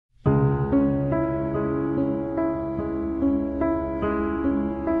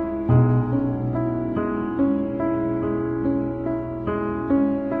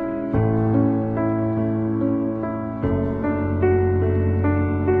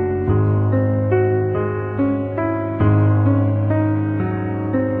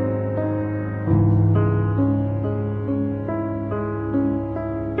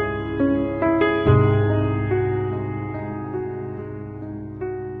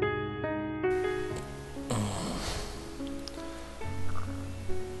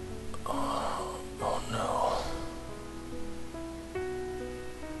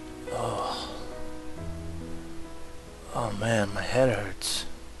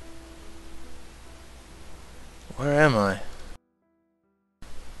Where am I?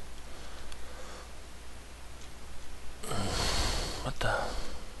 What the?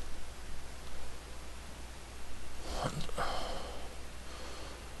 What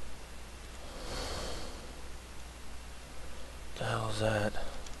the hell is that?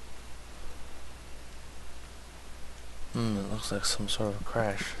 It looks like some sort of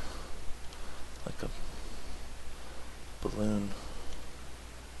crash. Like a balloon.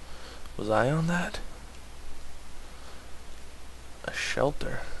 Was I on that? A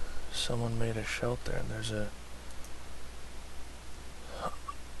shelter. Someone made a shelter and there's a...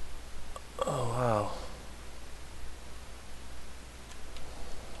 Oh wow.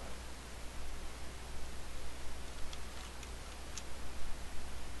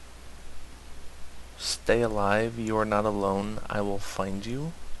 Stay alive, you are not alone, I will find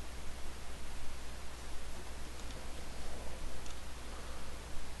you.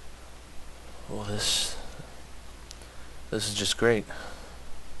 Well, this is just great.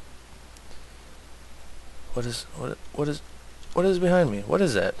 What is behind me? What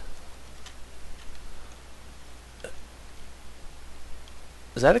is that?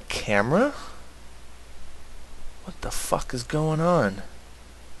 Is that a camera? What the fuck is going on?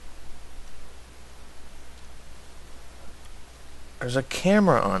 There's a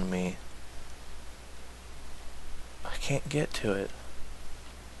camera on me. I can't get to it.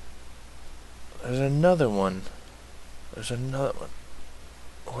 There's another one. There's another one.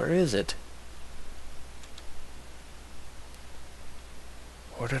 Where is it?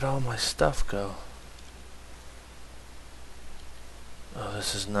 Where did all my stuff go? Oh,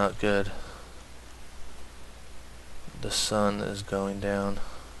 this is not good. The sun is going down.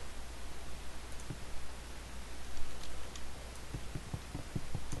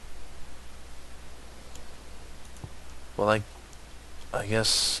 Well, I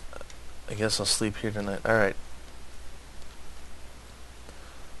guess I'll sleep here tonight. Alright.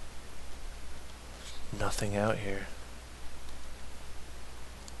 Nothing out here.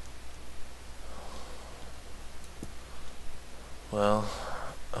 Well,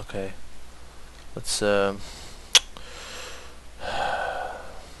 okay. Let's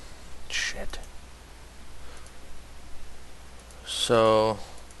shit. So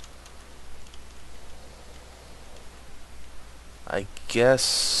I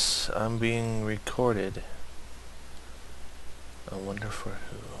guess I'm being recorded. I wonder for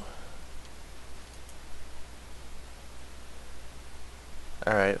who.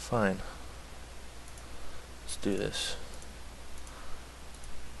 Alright, fine. Let's do this.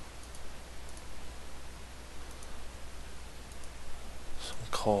 Some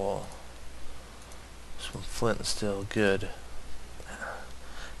coal. Some flint and steel, good.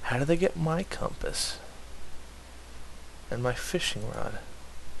 How did they get my compass? And my fishing rod?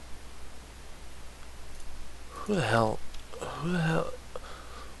 Who the hell?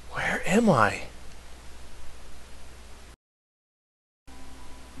 Where am I?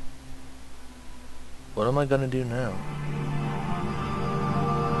 What am I gonna do now?